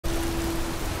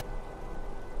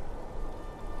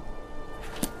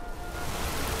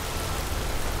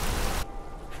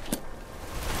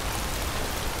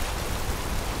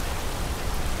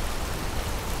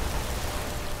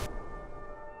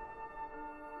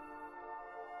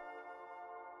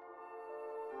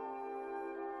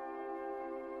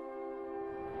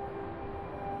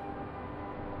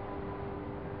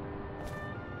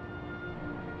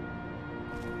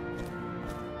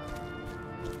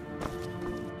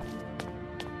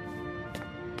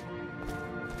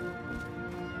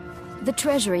The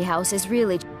Treasury House is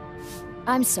really...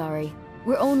 I'm sorry.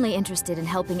 We're only interested in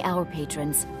helping our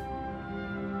patrons.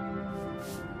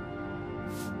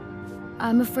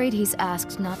 I'm afraid he's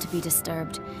asked not to be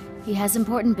disturbed. He has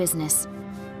important business.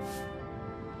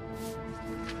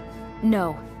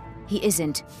 No, he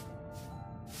isn't.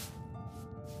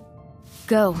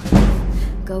 Go.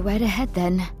 Go right ahead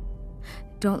then.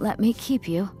 Don't let me keep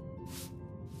you.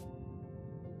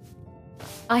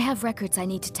 I have records I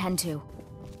need to tend to.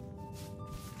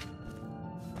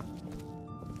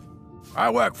 I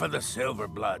work for the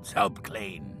Silverbloods. Help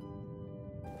clean.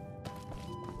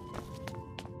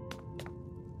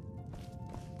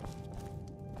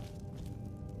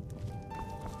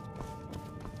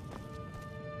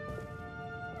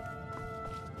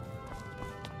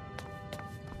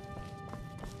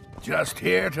 Just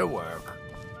here to work.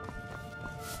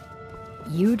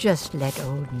 You just let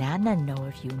old Nana know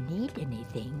if you need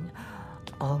anything.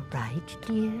 All right,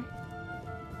 dear?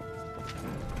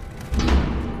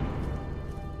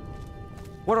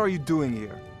 What are you doing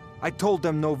here? I told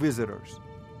them no visitors.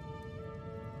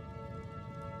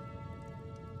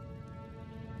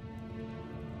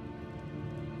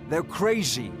 They're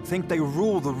crazy. Think they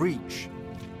rule the Reach.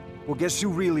 Well, guess who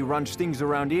really runs things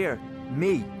around here?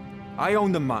 Me. I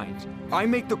own the mines. I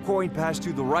make the coin pass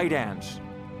through the right hands.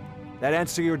 That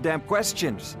answer your damn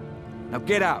questions. Now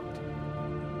get out.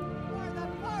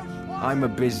 I'm a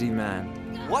busy man.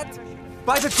 What?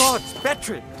 By the gods,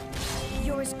 Betrid!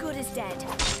 You're as good as dead.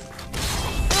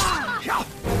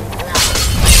 I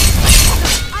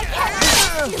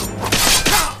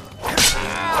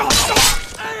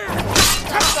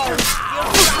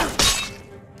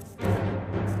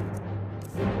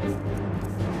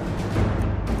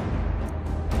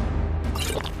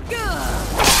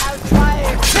I'll try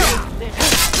and take this.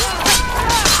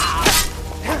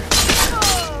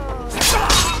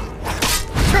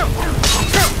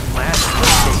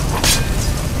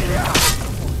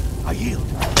 I yield.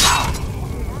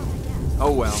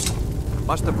 Oh well.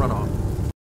 Must have run off.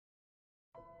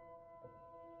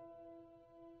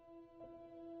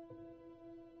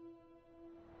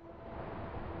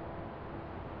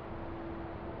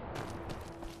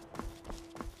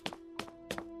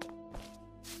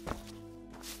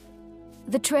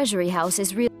 The Treasury House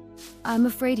is real. I'm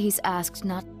afraid he's asked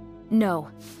not... No,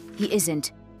 he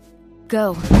isn't.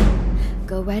 Go.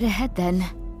 Go right ahead then.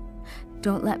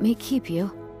 Don't let me keep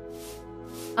you.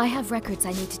 I have records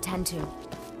I need to tend to.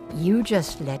 You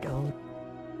just let old...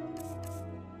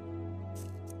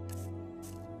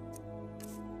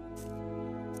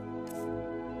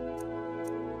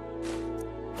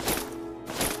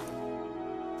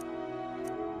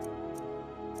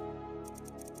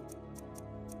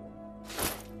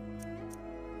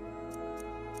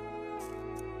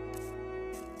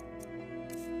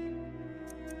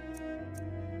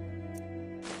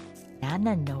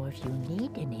 Nana know if you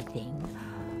need anything.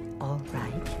 All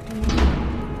right.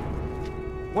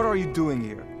 What are you doing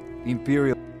here?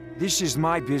 Imperial. This is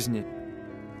my business.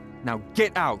 Now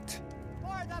get out!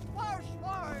 For the first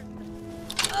one!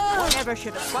 Whatever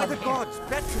should have By come the here. gods,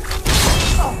 Betrid!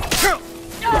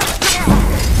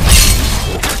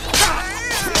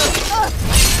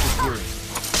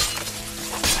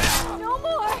 No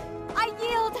more! I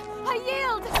yield! I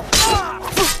yield!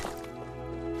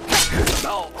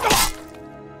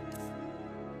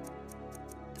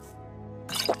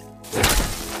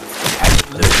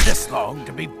 I've lived this long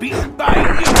to be beaten by you!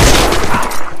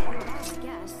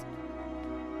 Yes.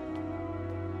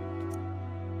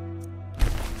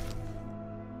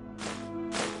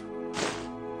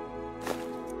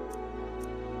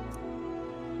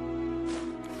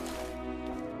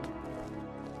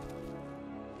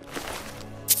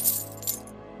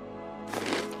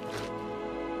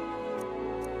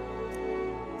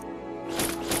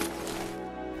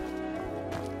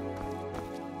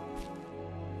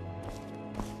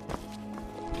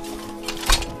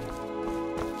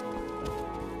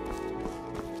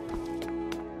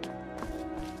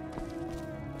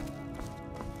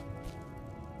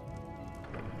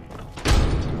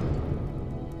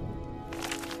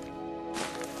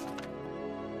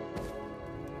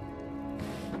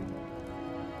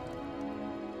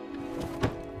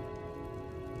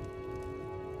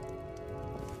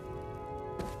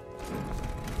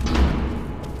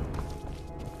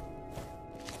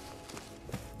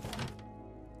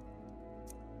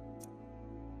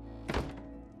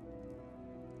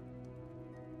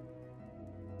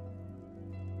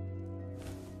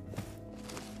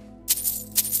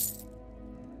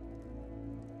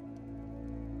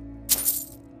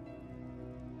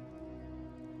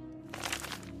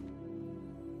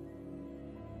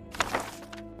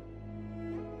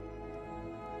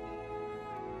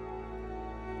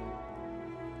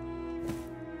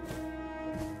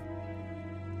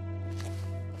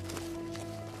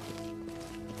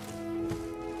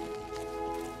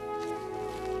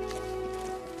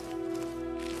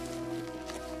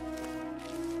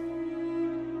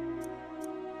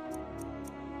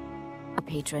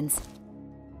 patrons.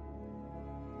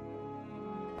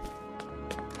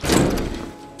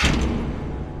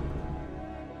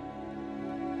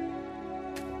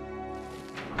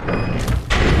 What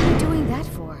are you doing that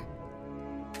for?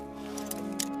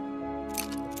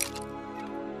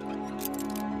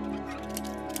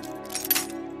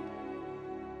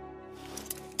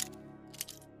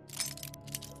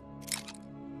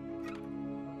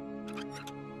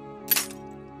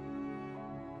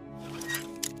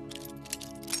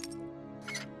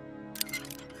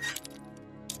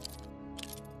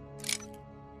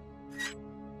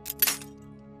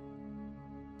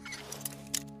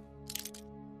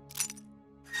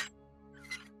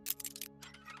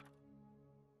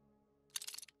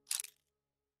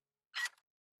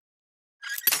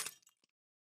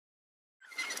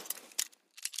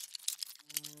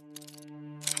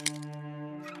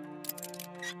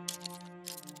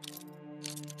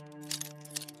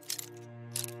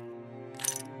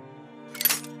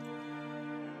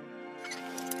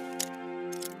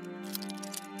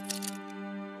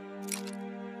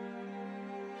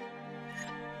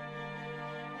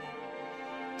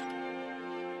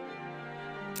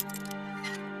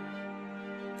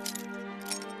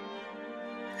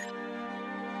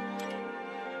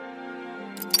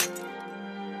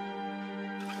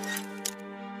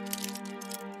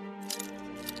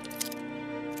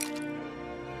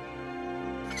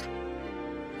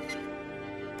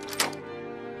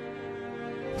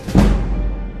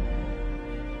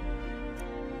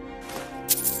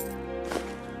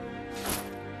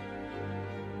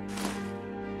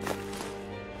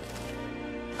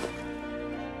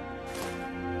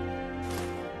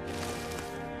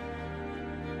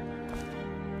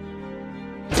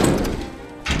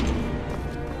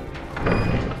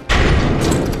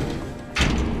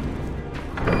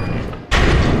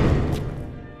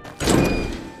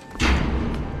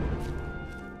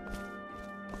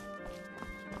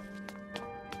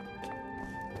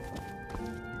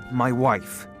 My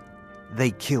wife.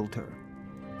 They killed her.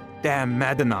 Damn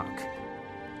Madanach.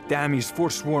 Damn his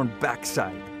forsworn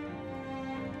backside.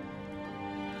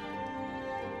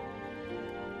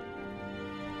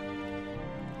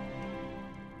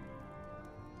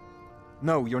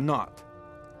 No, you're not.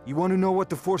 You want to know what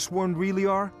the Forsworn really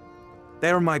are?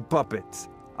 They're my puppets.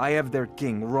 I have their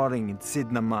king rotting in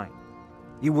Sidna Mine.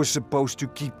 He was supposed to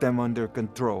keep them under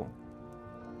control.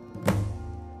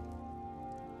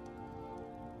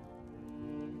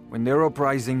 When their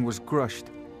uprising was crushed,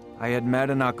 I had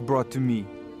Madanach brought to me.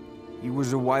 He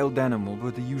was a wild animal,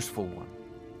 but a useful one.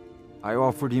 I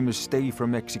offered him a stay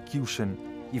from execution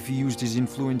if he used his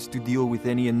influence to deal with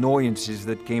any annoyances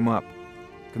that came up.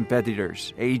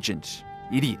 Competitors, agents,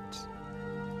 idiots.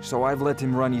 So I've let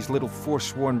him run his little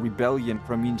Forsworn rebellion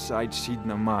from inside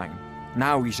Sidna Mine.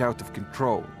 Now he's out of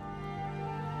control.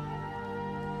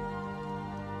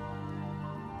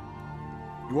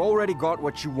 You already got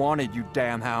what you wanted, you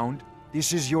damn hound.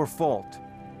 This is your fault.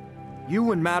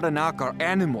 You and Madanach are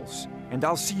animals, and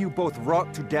I'll see you both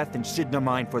rot to death in Sidna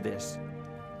Mine for this.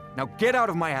 Now get out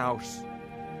of my house.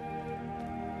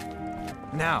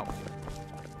 Now.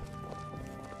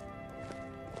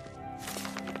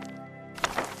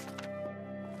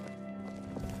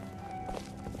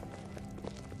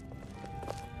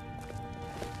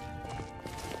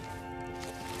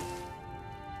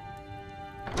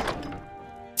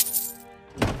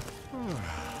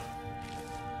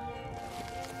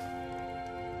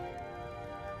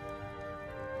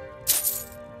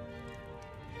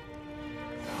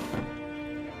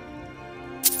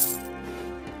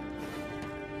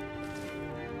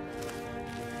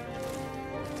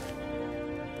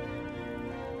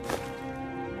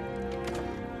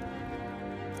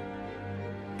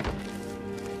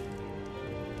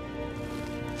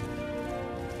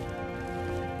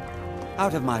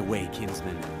 Out of my way,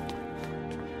 kinsman.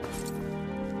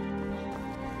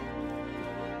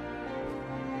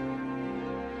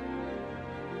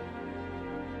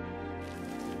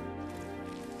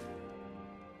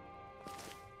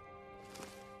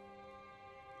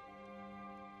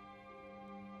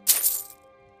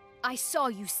 I saw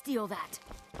you steal that.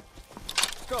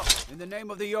 Go, in the name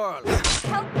of the Earl.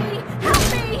 Help me!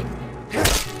 Help me!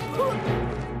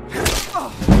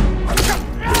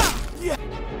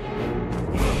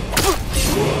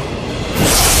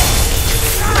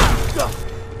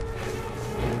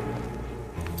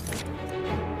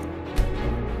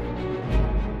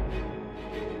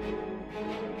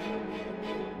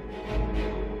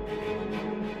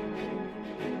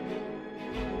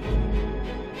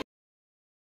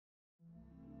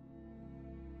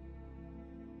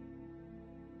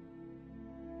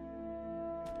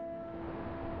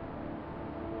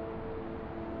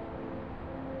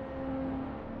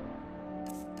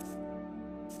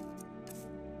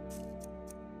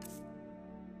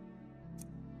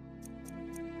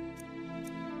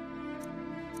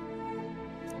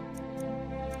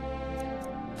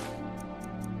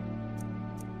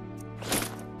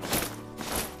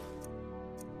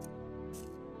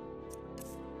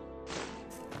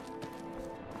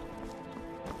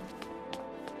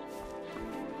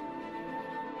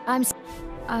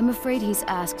 I'm afraid he's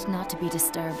asked not to be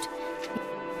disturbed.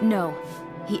 No,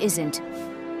 he isn't.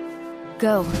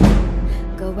 Go.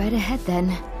 Go right ahead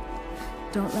then.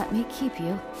 Don't let me keep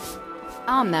you.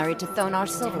 I'm married to Thonar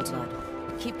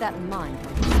Silverblood. Keep that in mind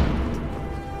when you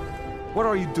speak. What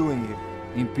are you doing here,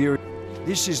 Imperial?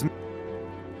 This is...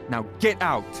 Now get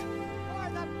out!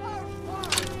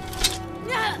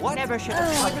 What? Never should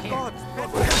have come here.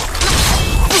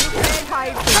 You can't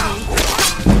hide from me.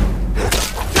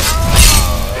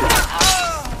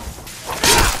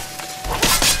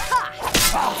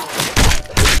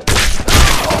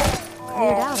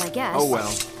 Cleared out, I guess. Oh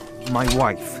well. My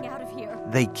wife. Out of here.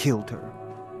 They killed her.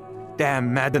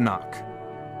 Damn Madanach.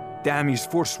 Damn his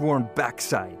forsworn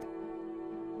backside.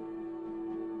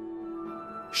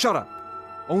 Shut up.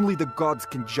 Only the gods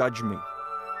can judge me.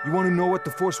 You want to know what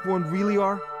the forsworn really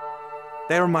are?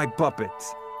 They're my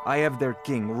puppets. I have their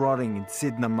king rotting in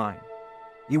Sidna mine.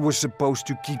 He was supposed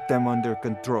to keep them under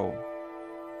control.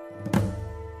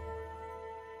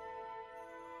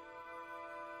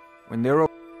 When they're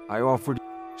I offered,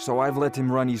 so I've let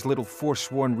him run his little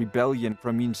forsworn rebellion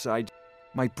from inside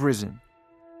my prison.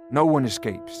 No one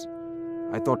escapes.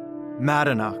 I thought,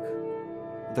 Madanach,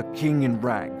 the king in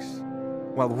rags.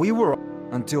 Well, we were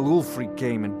until Ulfric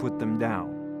came and put them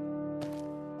down.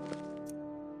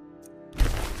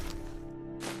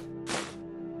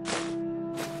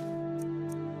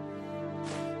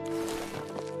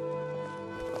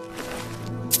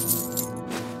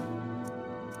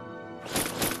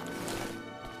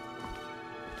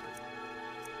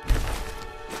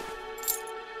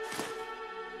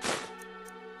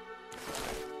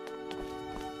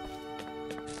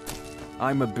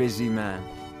 I'm a busy man.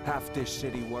 Half this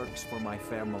city works for my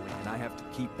family, and I have to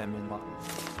keep them in line.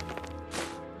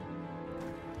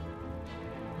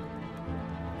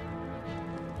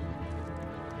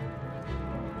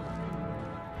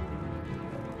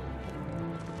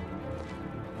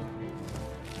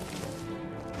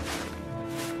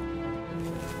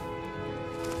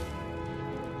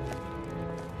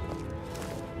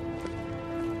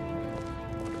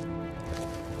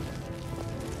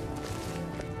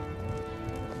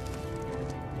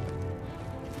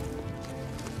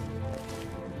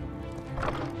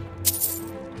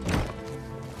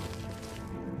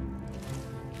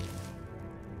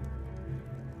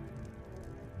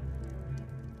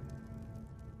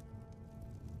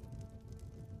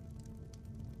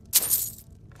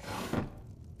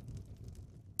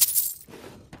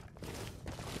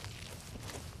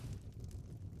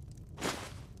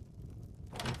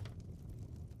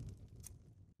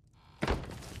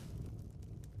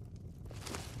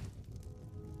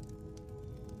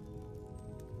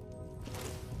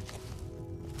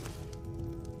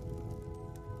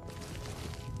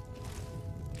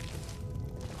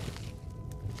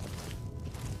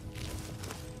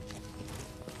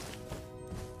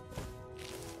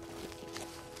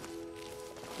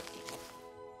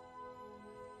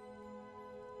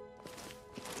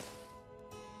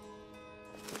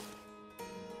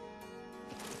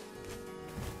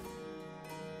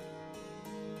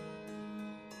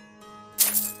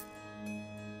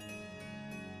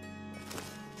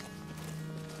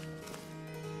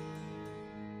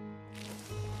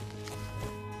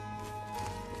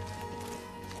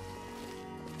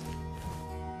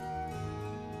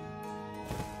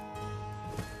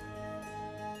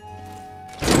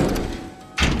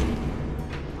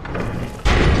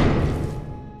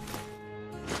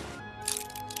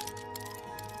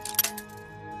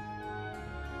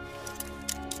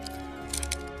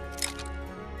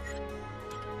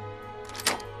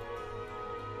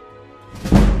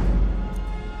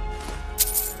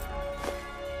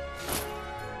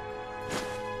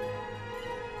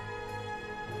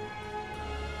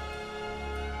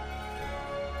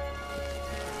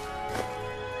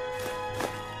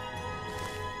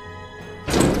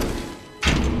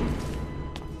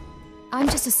 I'm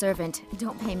just a servant.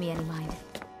 Don't pay me any mind.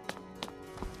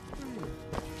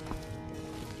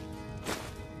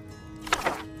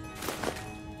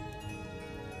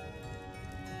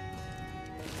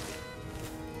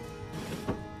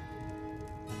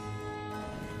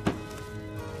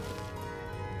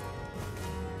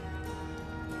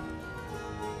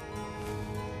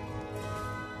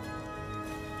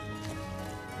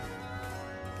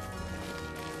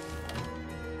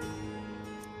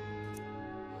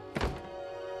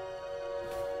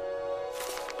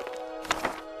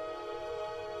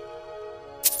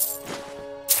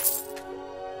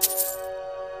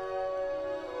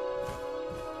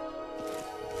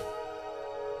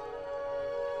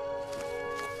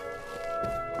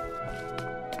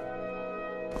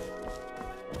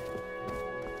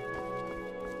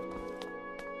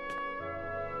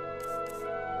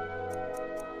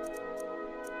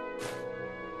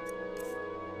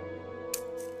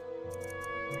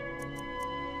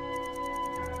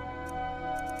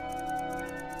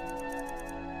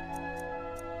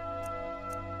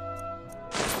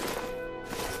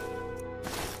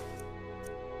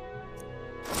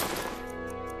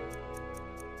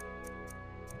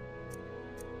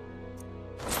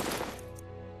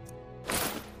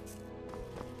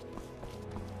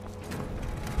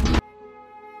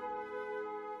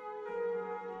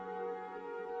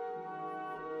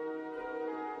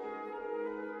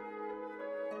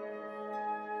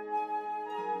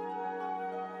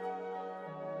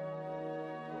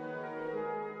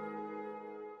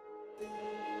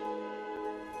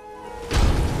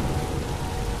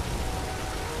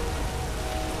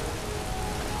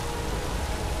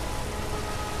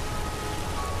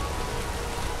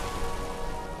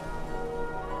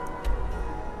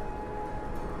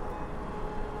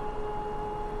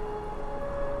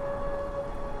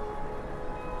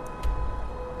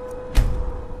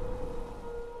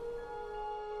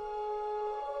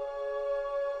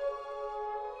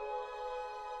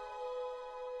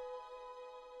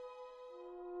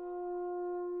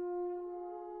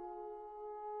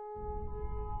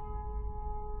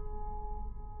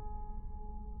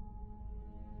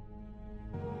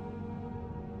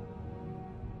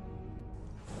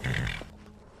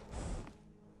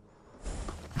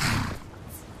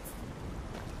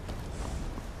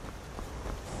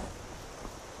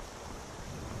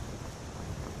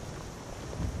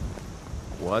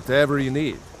 Whatever you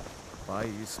need. Buy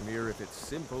you smear if it's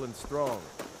simple and strong.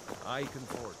 I can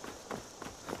forge.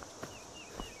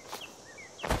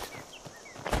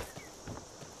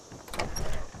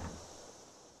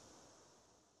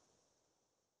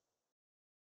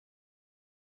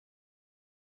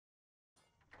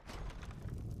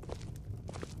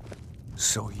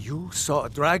 So you saw a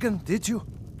dragon, did you?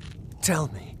 Tell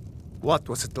me, what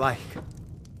was it like?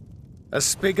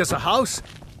 As big as a house?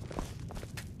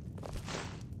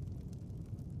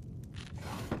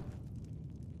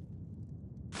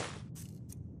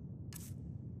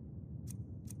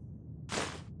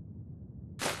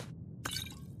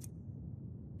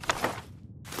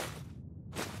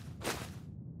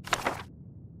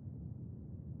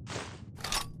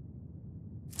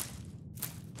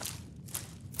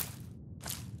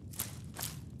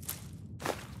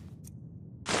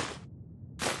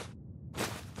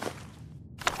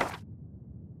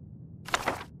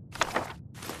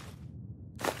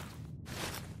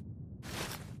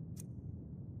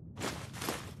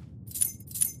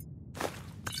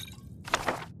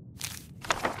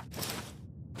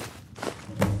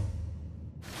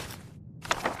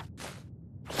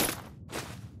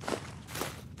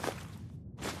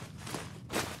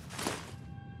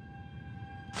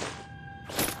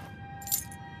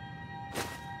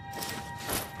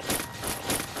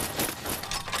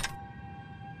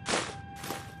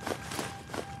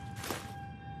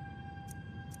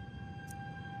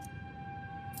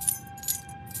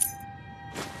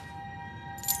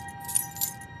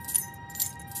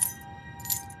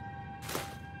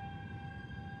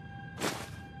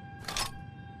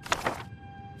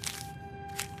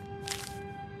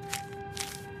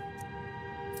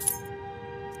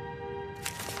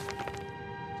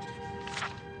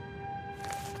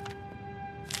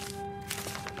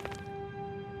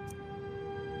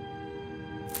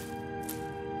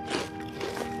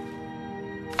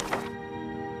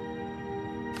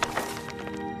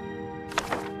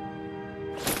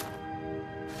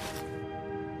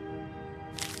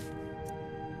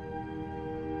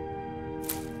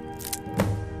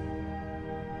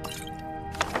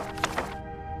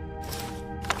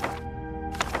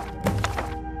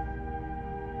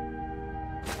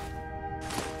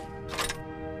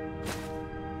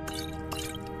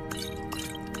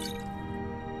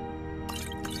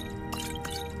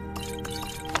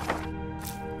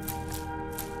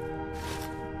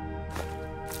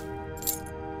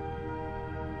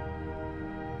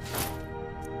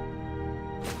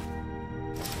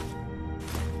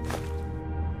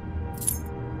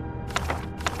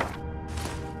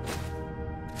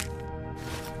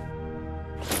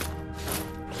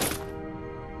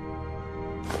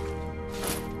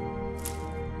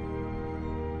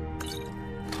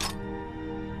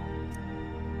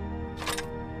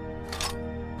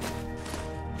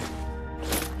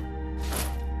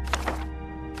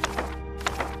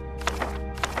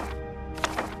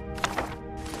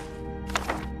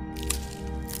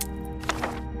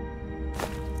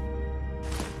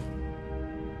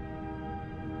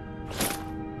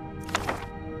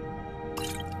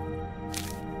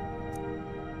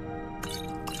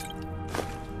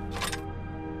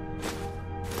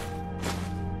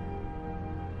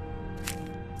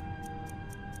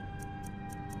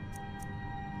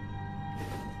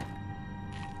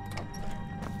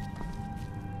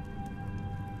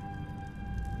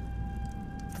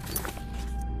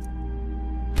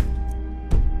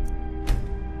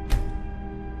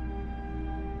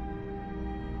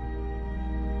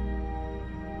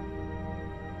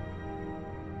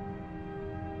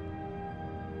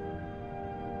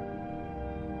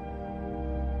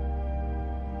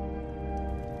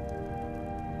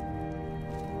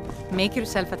 Make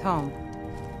yourself at home.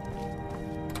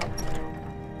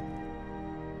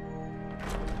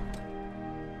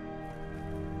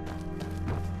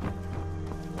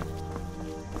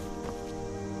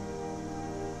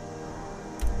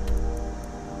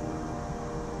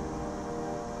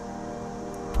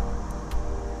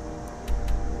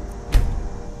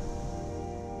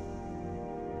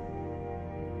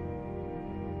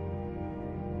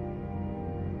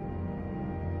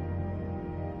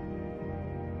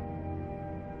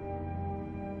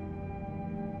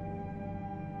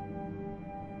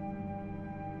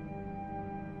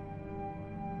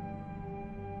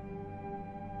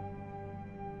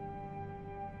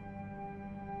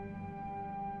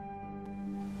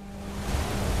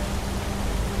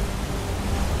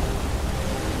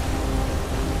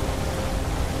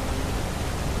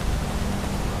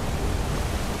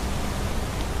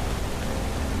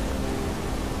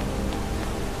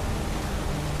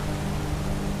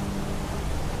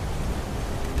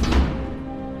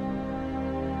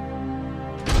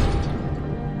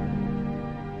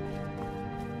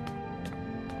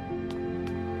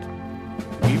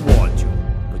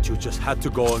 just had to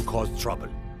go and cause trouble.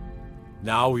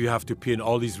 Now you have to pin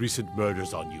all these recent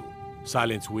murders on you.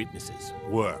 Silence witnesses.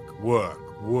 Work,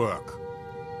 work, work.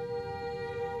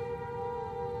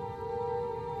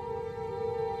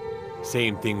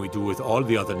 Same thing we do with all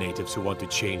the other natives who want to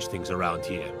change things around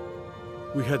here.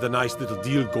 We had a nice little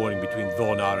deal going between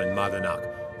Thonar and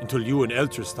Madanak until you and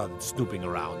Eltrus started snooping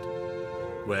around.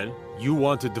 Well, you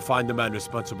wanted to find the man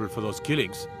responsible for those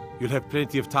killings. You'll have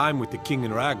plenty of time with the King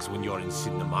in Rags when you're in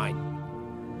Sidna Mine.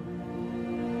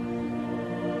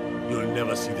 You'll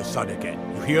never see the sun again.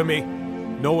 You hear me?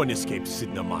 No one escapes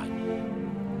Sidna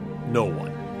Mine. No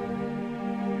one.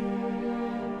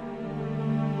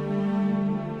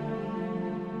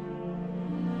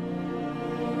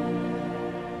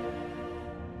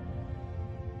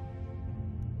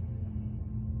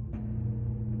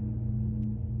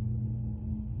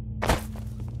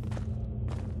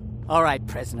 All right,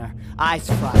 prisoner. Eyes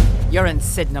front. You're in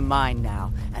Sidna Mine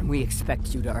now, and we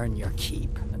expect you to earn your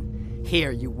keep. And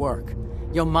here you work.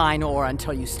 You'll mine ore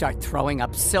until you start throwing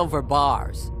up silver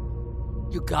bars.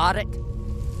 You got it?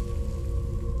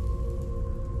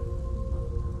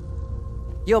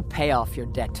 You'll pay off your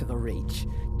debt to the Reach.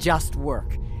 Just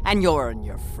work, and you'll earn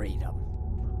your freedom.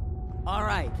 All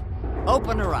right,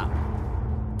 open her up.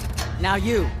 Now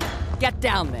you, get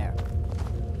down there.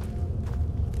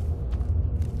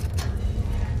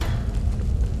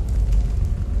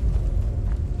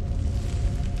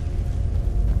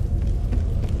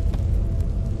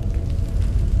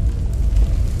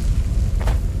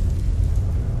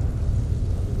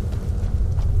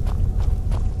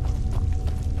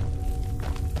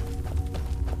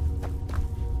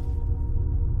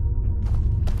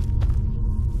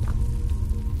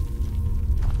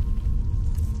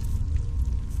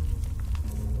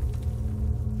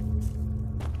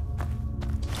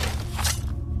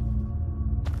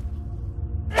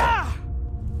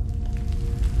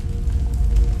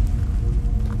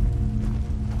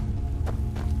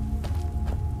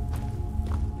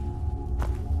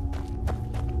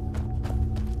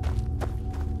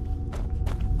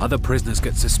 Other prisoners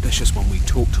get suspicious when we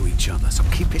talk to each other, so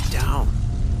keep it down.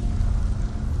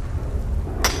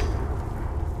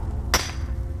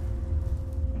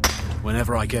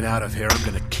 Whenever I get out of here, I'm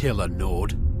gonna kill a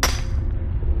Nord.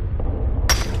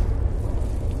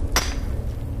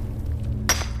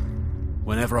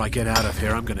 Whenever I get out of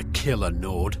here, I'm gonna kill a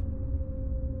Nord.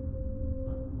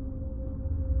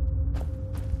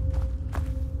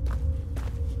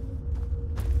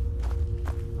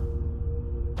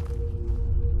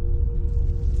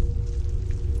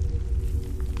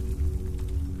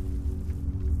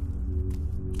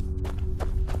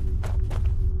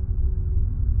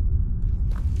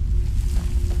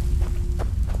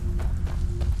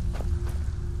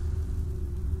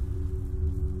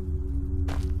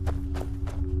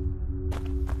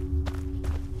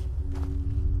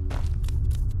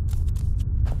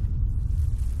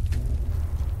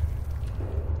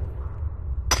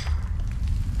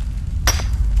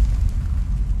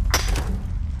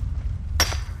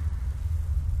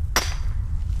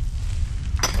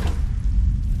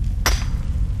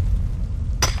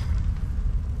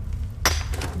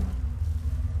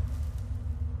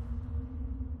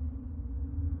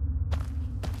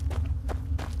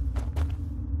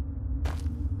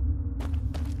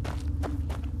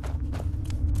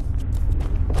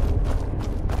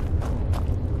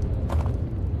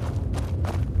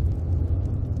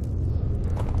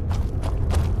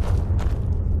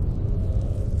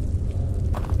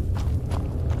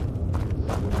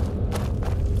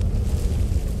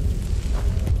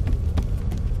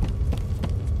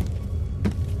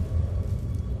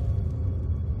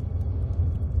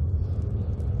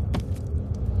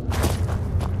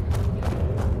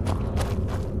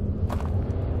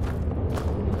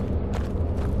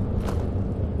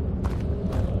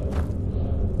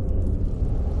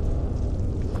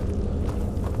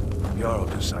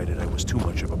 Decided I was too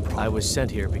much of a problem. I was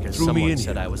sent here because Threw me someone in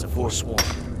said here I was a before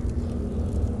forsworn.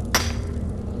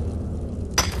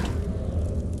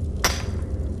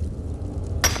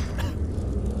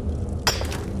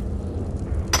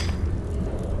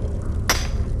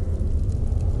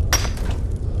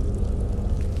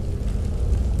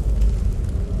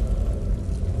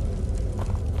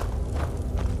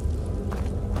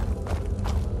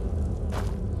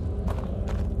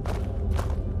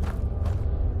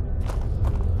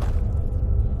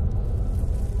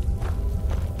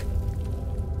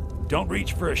 Don't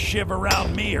reach for a shiv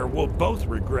around me or we'll both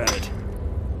regret it.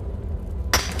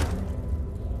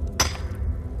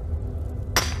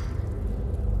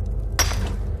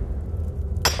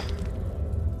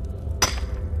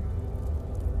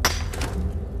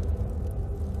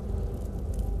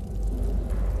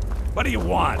 do you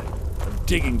want? I've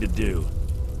digging to do.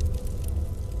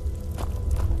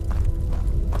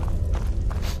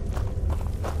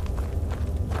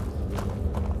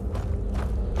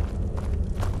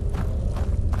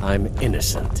 I'm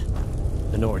innocent.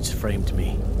 The Nords framed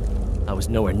me. I was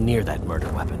nowhere near that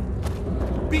murder weapon.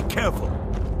 Be careful!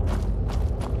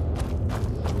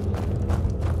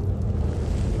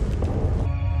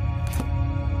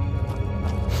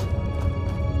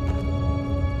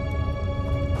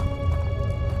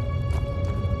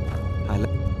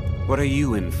 What are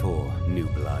you in for, new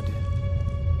blood?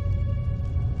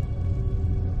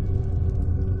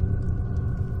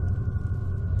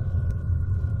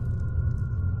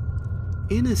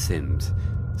 Innocent.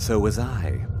 So was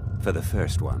I, for the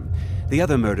first one. The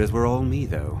other murders were all me,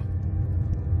 though.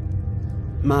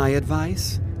 My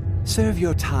advice? Serve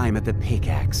your time at the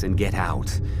pickaxe and get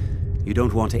out. You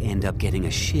don't want to end up getting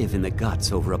a shiv in the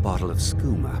guts over a bottle of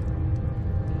skooma.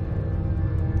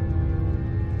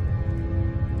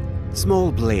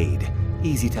 Small blade,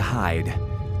 easy to hide.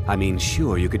 I mean,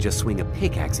 sure, you could just swing a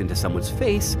pickaxe into someone's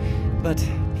face, but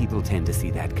people tend to see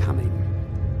that coming.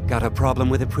 Got a problem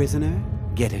with a prisoner?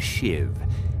 Get a shiv.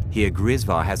 Here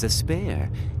Grisvar has a spare,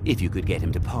 if you could get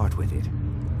him to part with it.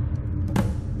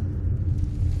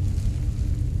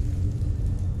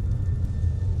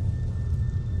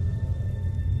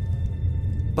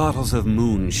 Bottles of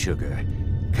moon sugar.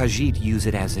 Khajiit use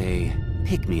it as a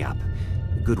pick-me-up.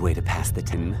 Good way to pass the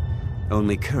tin.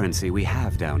 Only currency we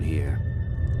have down here.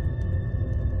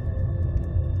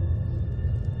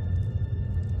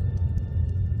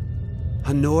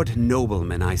 A Nord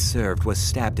nobleman I served was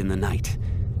stabbed in the night.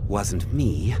 Wasn't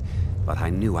me, but I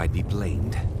knew I'd be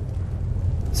blamed.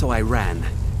 So I ran,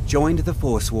 joined the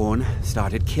Forsworn,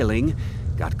 started killing,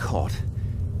 got caught.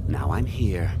 Now I'm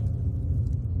here.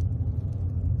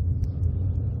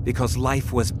 Because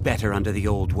life was better under the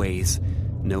old ways.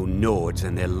 No Nords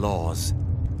and their laws.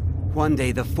 One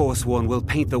day the Forsworn will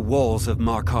paint the walls of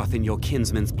Markarth in your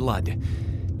kinsman's blood.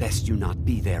 Best you not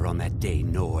be there on that day,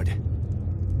 Nord.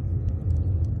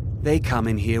 They come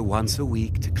in here once a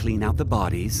week to clean out the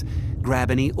bodies,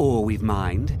 grab any ore we've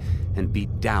mined, and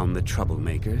beat down the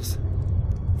troublemakers.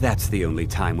 That's the only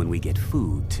time when we get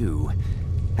food, too.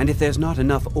 And if there's not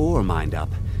enough ore mined up,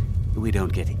 we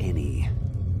don't get any.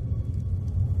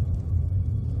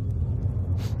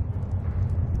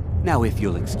 Now, if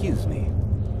you'll excuse me.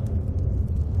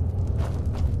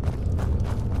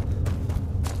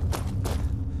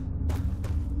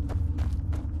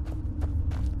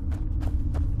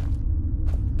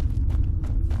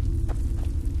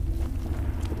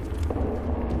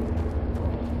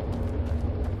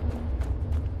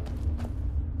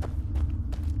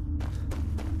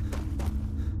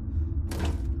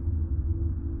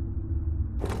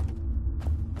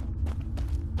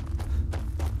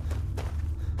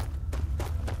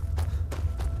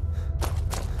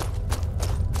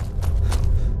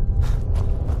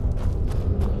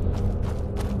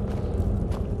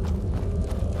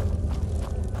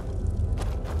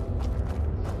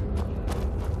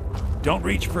 Don't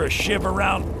reach for a shiv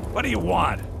around. What do you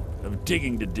want? I've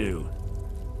digging to do.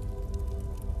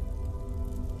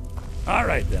 All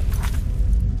right, then.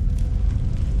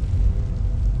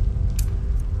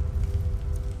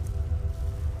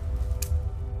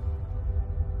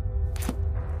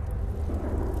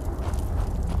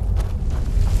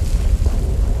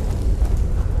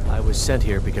 I was sent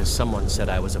here because someone said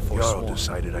I was a Forsworn. Jarl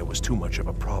decided I was too much of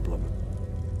a problem.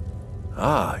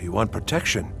 Ah, you want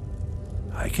protection?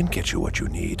 I can get you what you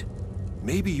need.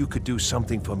 Maybe you could do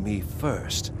something for me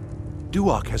first.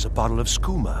 Duak has a bottle of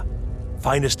skooma,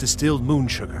 finest distilled moon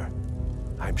sugar.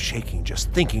 I'm shaking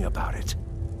just thinking about it.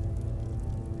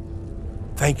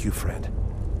 Thank you, friend.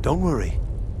 Don't worry.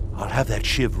 I'll have that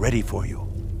shiv ready for you.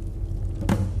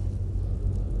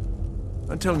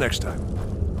 Until next time.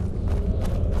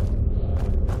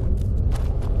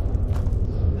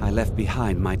 I left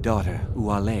behind my daughter,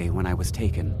 Uale, when I was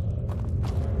taken.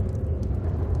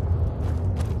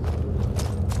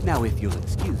 Now, if you'll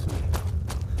excuse me.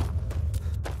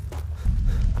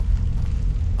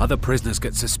 Other prisoners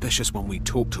get suspicious when we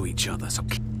talk to each other, so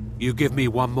you give me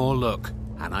one more look,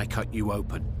 and I cut you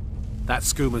open. That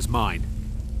skooma's mine.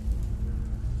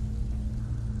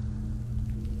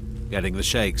 Getting the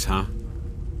shakes, huh?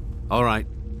 All right,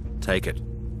 take it.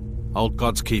 Old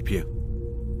gods keep you.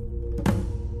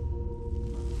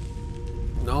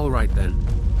 All right, then.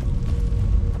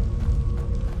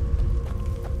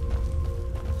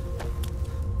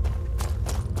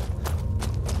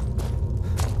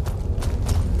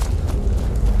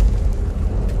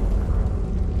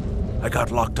 I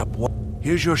got locked up.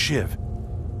 Here's your shiv.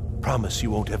 Promise you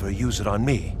won't ever use it on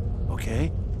me, okay?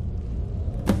 okay?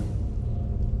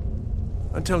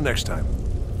 Until next time.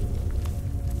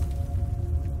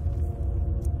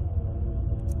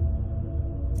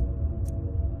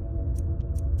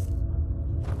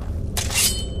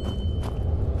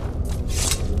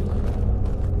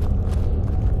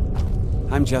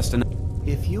 I'm just an...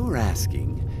 If you're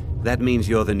asking, that means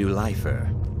you're the new lifer.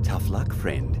 Tough luck,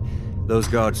 friend. Those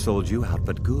guards sold you out,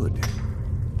 but good.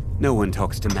 No one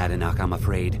talks to Madanak, I'm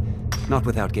afraid. Not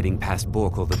without getting past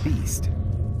Borkle the Beast.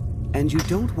 And you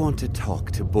don't want to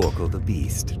talk to Borkle the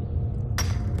Beast.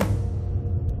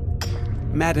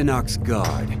 Madanak's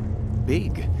guard.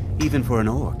 Big, even for an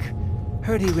orc.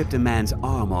 Heard he ripped a man's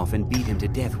arm off and beat him to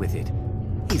death with it.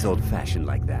 He's old-fashioned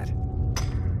like that.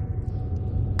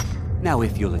 Now,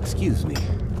 if you'll excuse me.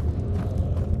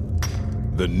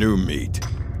 The new meat.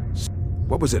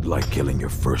 What was it like killing your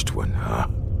first one, huh?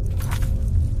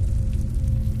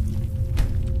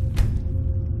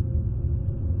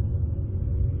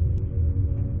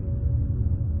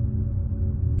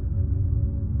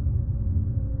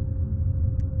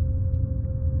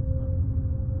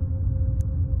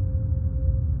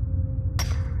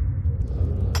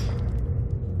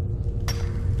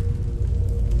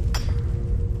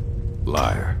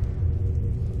 Liar.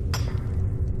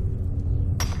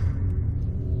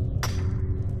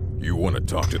 You want to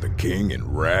talk to the king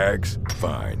in rags?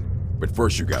 Fine. But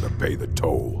first you gotta pay the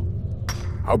toll.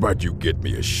 How about you get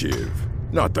me a shiv?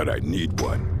 Not that I need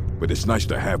one, but it's nice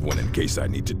to have one in case I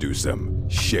need to do some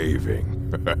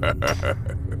shaving.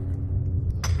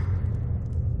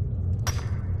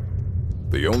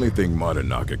 The only thing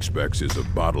Madanak expects is a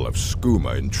bottle of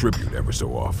skooma in tribute ever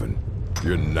so often.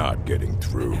 You're not getting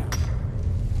through.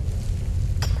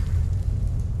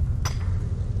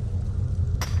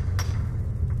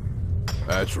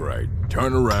 That's right.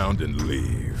 Turn around and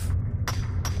leave.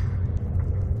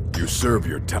 You serve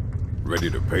your time. Ready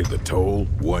to pay the toll?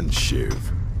 1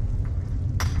 shiv.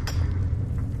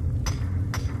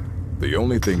 The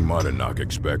only thing Madanak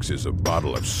expects is a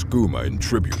bottle of skooma in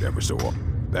tribute ever so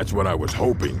often. That's what I was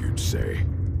hoping you'd say.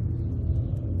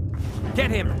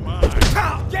 Get him!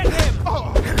 Get him!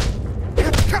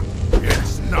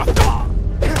 It's nothing!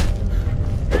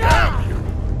 Damn you!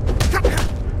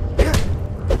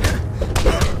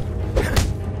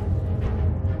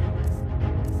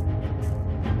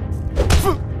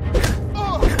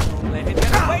 Let him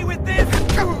get away with this!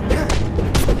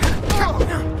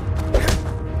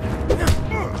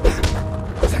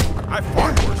 I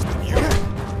fought worse than you.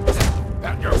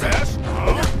 That your best,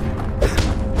 huh?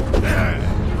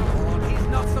 He's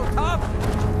not so tough!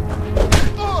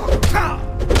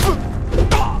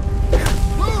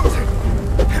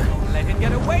 Let him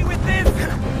get away with this!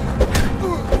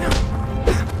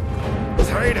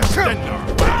 Try to stand there.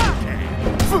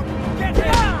 Get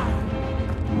him!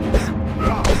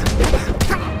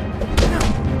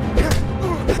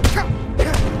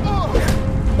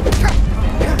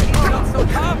 He's not so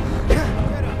tough!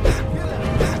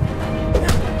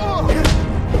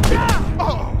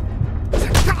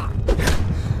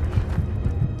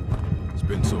 It's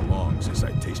been so long since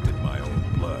I tasted my own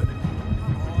blood.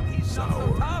 He's not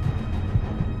so tough!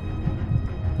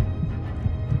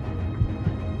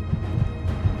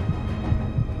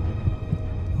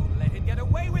 Don't let him get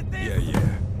away with this!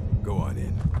 Yeah. Go on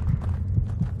in.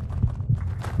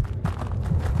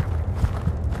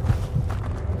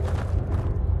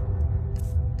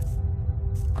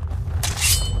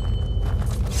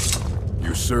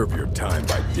 You serve your time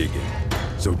by digging,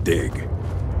 so dig.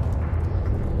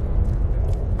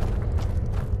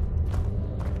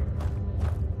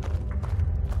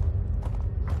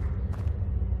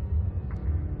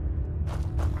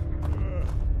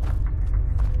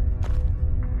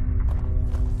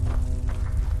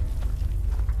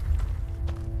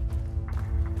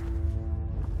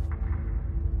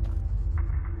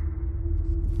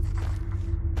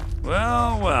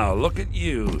 Well, look at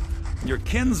you. Your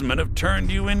kinsmen have turned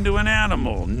you into an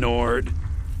animal, Nord.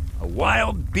 A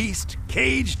wild beast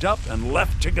caged up and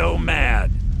left to go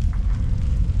mad.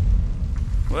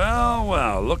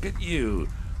 Well, look at you.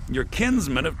 Your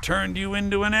kinsmen have turned you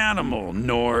into an animal,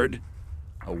 Nord.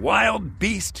 A wild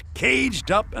beast caged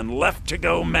up and left to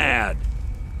go mad.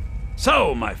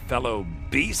 So, my fellow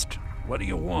beast, what do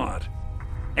you want?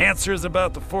 Answers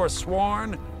about the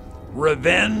Forsworn?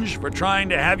 Revenge for trying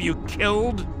to have you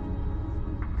killed?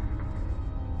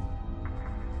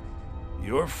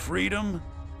 Your freedom?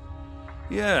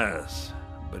 Yes,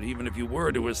 but even if you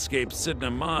were to escape Sidna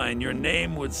Mine, your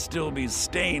name would still be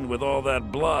stained with all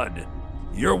that blood.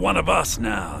 You're one of us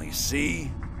now, you see?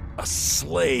 A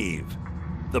slave.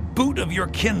 The boot of your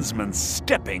kinsman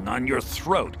stepping on your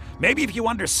throat. Maybe if you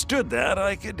understood that,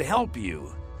 I could help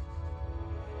you.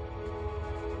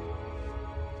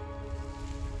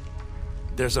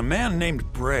 There's a man named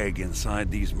Breg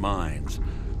inside these mines.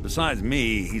 Besides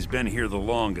me, he's been here the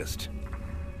longest.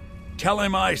 Tell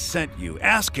him I sent you.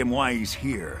 Ask him why he's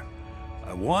here.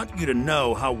 I want you to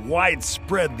know how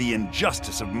widespread the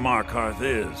injustice of Markarth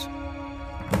is.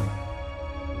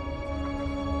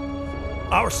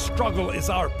 Our struggle is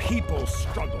our people's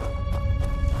struggle.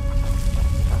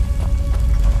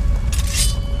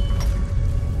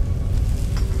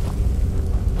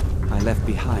 I left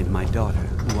behind my daughter,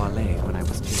 Uale, when I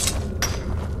was taken.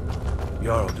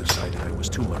 Jarl decided I was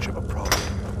too much of a problem.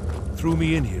 Threw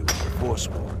me in here with the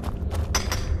Forsworn.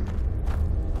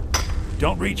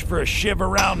 Don't reach for a shiv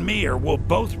around me or we'll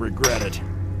both regret it.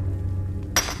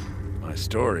 My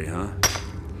story, huh?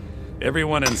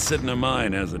 Everyone in Sidna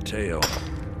Mine has a tale.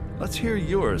 Let's hear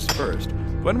yours first.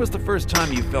 When was the first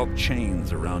time you felt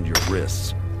chains around your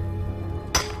wrists?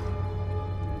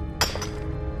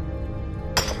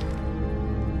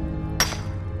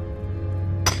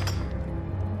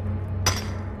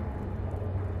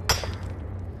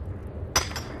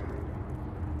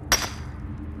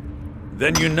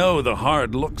 Then you know the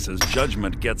hard looks as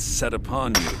judgment gets set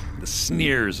upon you, the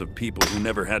sneers of people who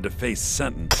never had to face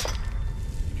sentence.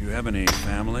 Do you have any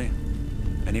family?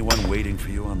 Anyone waiting for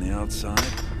you on the outside?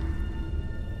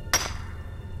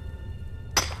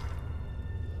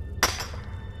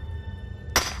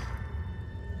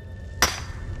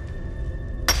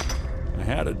 I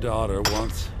had a daughter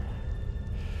once.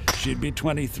 She'd be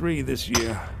 23 this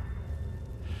year.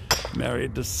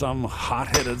 Married to some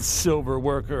hot-headed silver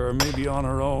worker, or maybe on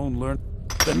her own, learned.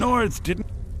 The Nords didn't,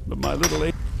 but my little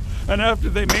age. And after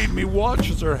they made me watch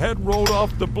as her head rolled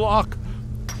off the block,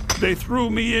 they threw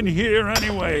me in here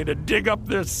anyway to dig up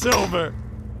their silver.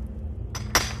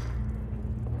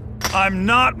 I'm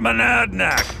not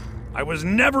Monadnock. I was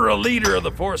never a leader of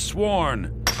the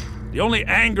Forsworn. The only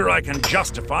anger I can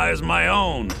justify is my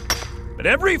own. But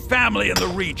every family in the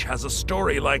Reach has a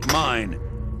story like mine.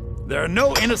 There are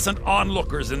no innocent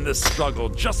onlookers in this struggle,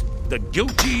 just the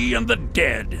guilty and the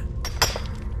dead.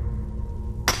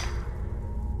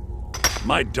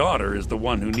 My daughter is the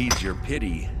one who needs your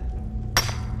pity.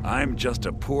 I'm just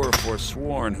a poor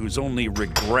Forsworn whose only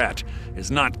regret is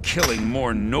not killing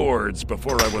more Nords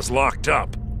before I was locked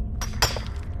up.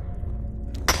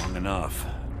 Long enough.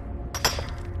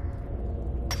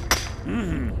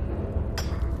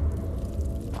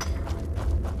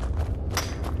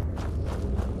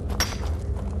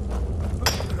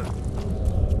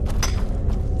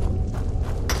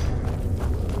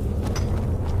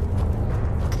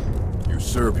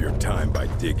 Serve your time by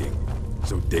digging,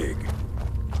 so dig.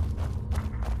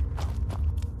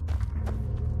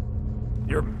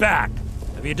 You're back.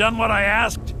 Have you done what I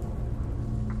asked?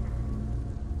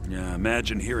 Yeah,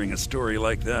 imagine hearing a story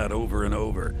like that over and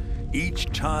over. Each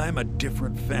time a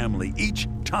different family, each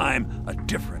time a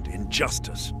different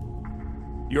injustice.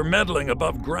 Your meddling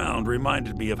above ground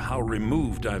reminded me of how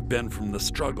removed I've been from the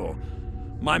struggle.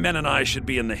 My men and I should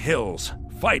be in the hills,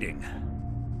 fighting.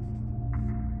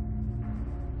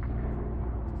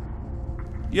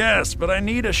 Yes, but I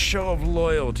need a show of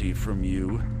loyalty from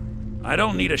you. I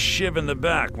don't need a shiv in the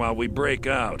back while we break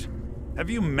out. Have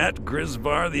you met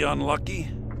Grisvar the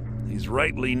Unlucky? He's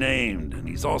rightly named, and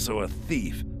he's also a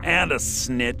thief and a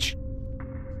snitch.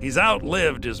 He's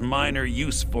outlived his minor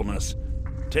usefulness.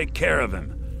 Take care of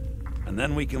him, and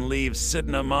then we can leave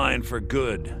Sidna Mine for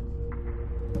good.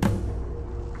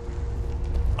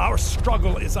 Our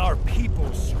struggle is our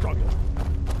people's struggle.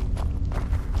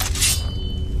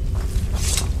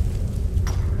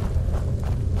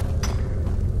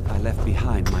 I left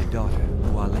behind my daughter,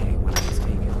 Uale, when I was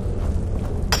taken.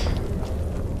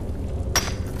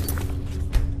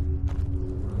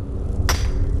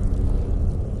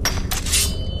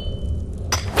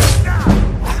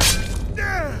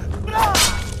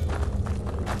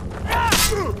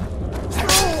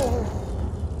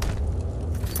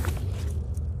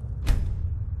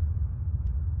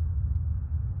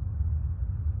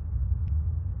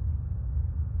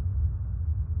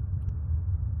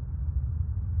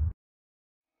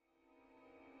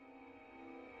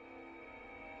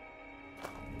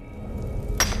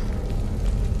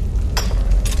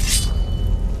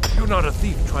 You're not a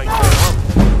thief trying to harm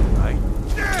me, right?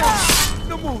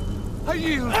 No more! I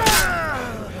yield!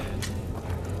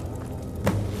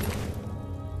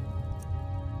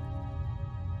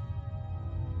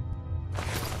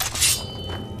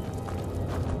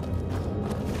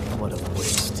 What a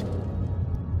waste.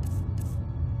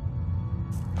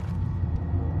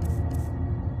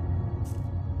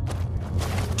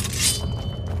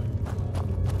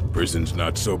 Prison's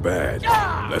not so bad.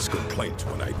 Less complaints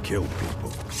when I kill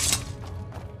people.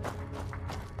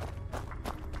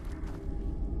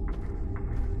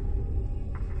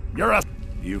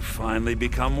 You've finally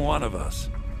become one of us.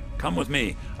 Come with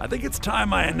me. I think it's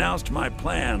time I announced my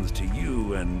plans to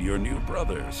you and your new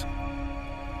brothers.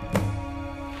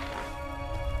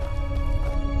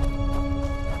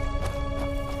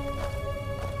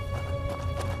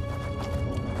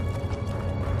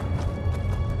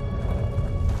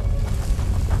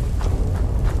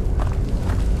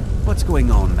 What's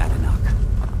going on,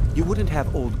 Madanach? You wouldn't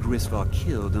have old Grisvar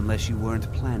killed unless you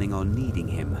weren't planning on needing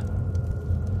him.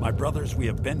 My brothers, we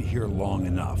have been here long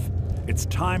enough. It's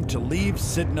time to leave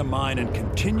Sidna Mine and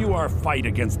continue our fight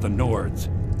against the Nords.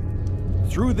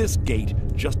 Through this gate,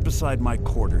 just beside my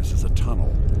quarters, is a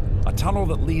tunnel. A tunnel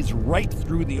that leads right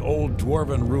through the old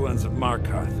dwarven ruins of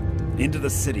Markarth, into the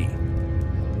city.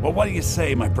 Well, what do you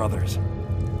say, my brothers?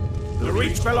 The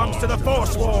Reach belongs to the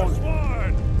Forsworn!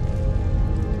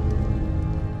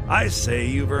 I say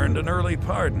you've earned an early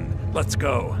pardon. Let's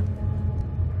go.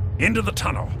 Into the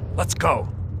tunnel. Let's go.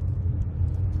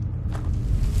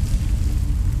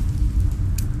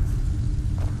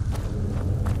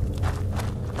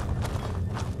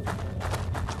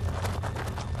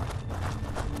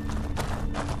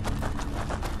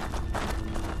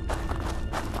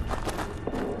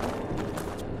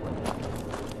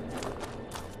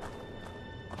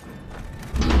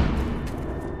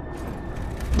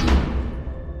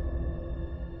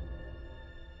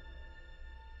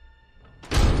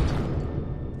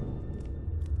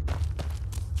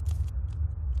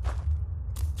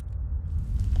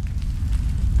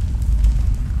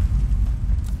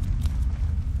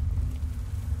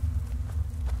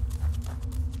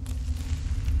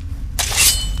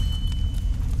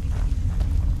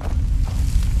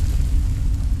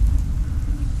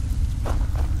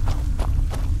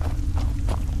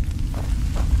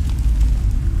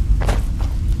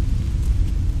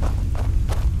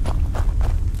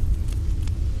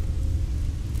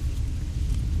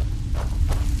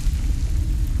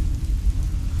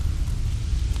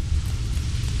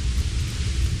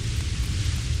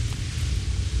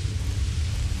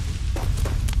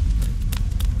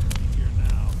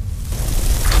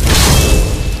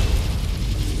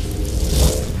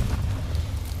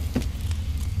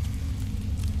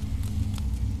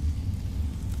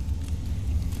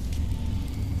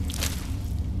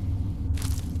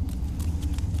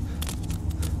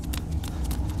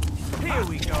 Here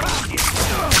we go.